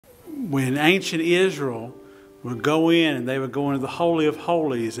when ancient Israel would go in and they would go into the Holy of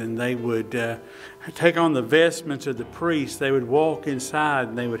Holies and they would take on the vestments of the priests, they would walk inside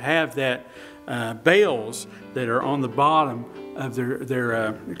and they would have that bells that are on the bottom of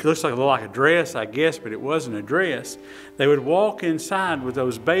their it looks like a dress, I guess, but it wasn't a dress. They would walk inside with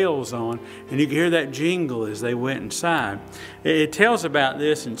those bells on, and you could hear that jingle as they went inside. It tells about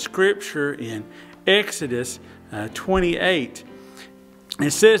this in Scripture in Exodus 28.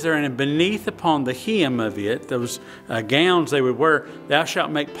 It says there, and beneath upon the hem of it, those gowns they would wear, thou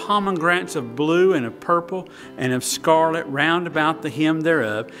shalt make pomegranates of blue and of purple and of scarlet round about the hem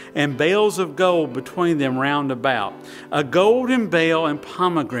thereof, and bales of gold between them round about. A golden bale and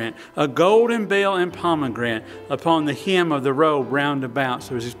pomegranate, a golden bale and pomegranate upon the hem of the robe round about.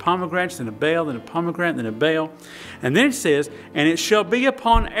 So there's these pomegranates, then a bale, then a pomegranate, then a bale. And then it says, and it shall be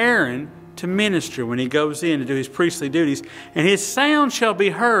upon Aaron to minister when he goes in to do his priestly duties, and his sound shall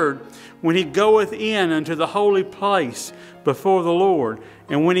be heard when he goeth in unto the holy place before the Lord,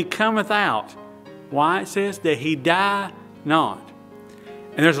 and when he cometh out. Why? It says that he die not.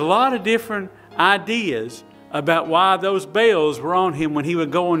 And there's a lot of different ideas about why those bells were on him when he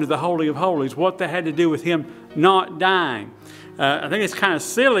would go into the Holy of Holies, what that had to do with him not dying. I think it's kind of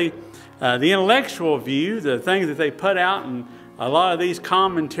silly, the intellectual view, the things that they put out in a lot of these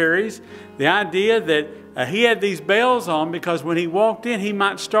commentaries, the idea that he had these bells on because when he walked in, he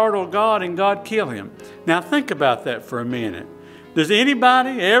might startle God and God kill him. Now think about that for a minute. Does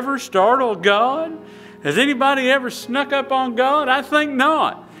anybody ever startle God? Has anybody ever snuck up on God? I think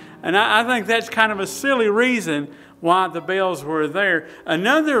not. And I think that's kind of a silly reason why the bells were there.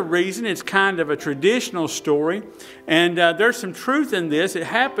 Another reason, it's kind of a traditional story, and there's some truth in this. It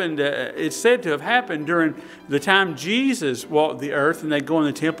happened, it's said to have happened during the time Jesus walked the earth and they go in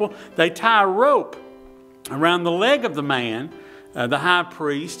the temple. They tie a rope around the leg of the man, the high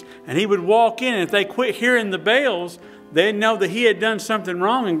priest, and he would walk in, and if they quit hearing the bells, they'd know that he had done something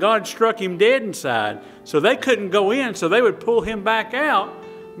wrong and God struck him dead inside. So they couldn't go in, so they would pull him back out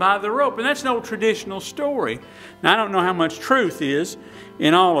by the rope. And that's no traditional story. Now, I don't know how much truth is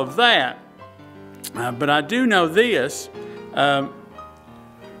in all of that, but I do know this. The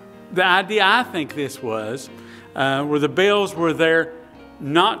idea I think this was, where the bells were there,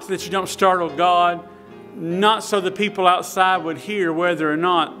 not that you don't startle God, not so the people outside would hear whether or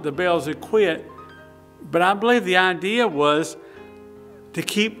not the bells had quit, but I believe the idea was to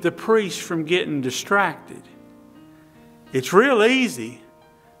keep the priest from getting distracted. It's real easy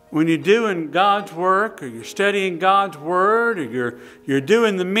when you're doing God's work, or you're studying God's Word, or you're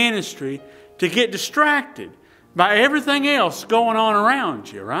doing the ministry, to get distracted by everything else going on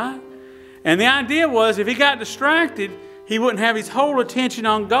around you, right? And the idea was if he got distracted, he wouldn't have his whole attention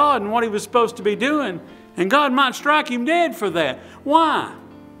on God and what he was supposed to be doing, and God might strike him dead for that. Why?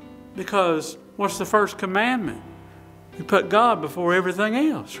 Because what's the first commandment? You put God before everything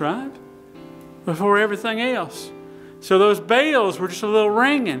else, right? Before everything else. So those bells were just a little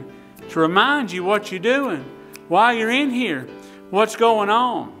ringing to remind you what you're doing, why you're in here, what's going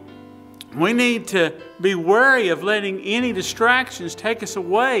on. We need to be wary of letting any distractions take us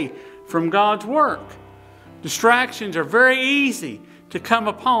away from God's work. Distractions are very easy to come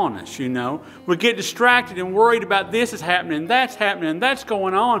upon us, you know. We get distracted and worried about this is happening, that's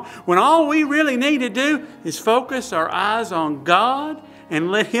going on, when all we really need to do is focus our eyes on God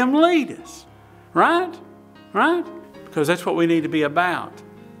and let Him lead us. Right? Right? Because that's what we need to be about,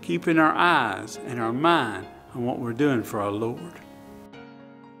 keeping our eyes and our mind on what we're doing for our Lord.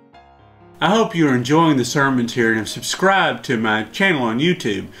 I hope you're enjoying the sermons here and have subscribed to my channel on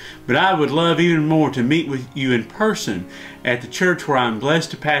YouTube, but I would love even more to meet with you in person at the church where I'm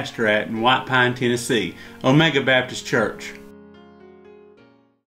blessed to pastor at in White Pine, Tennessee, Omega Baptist Church.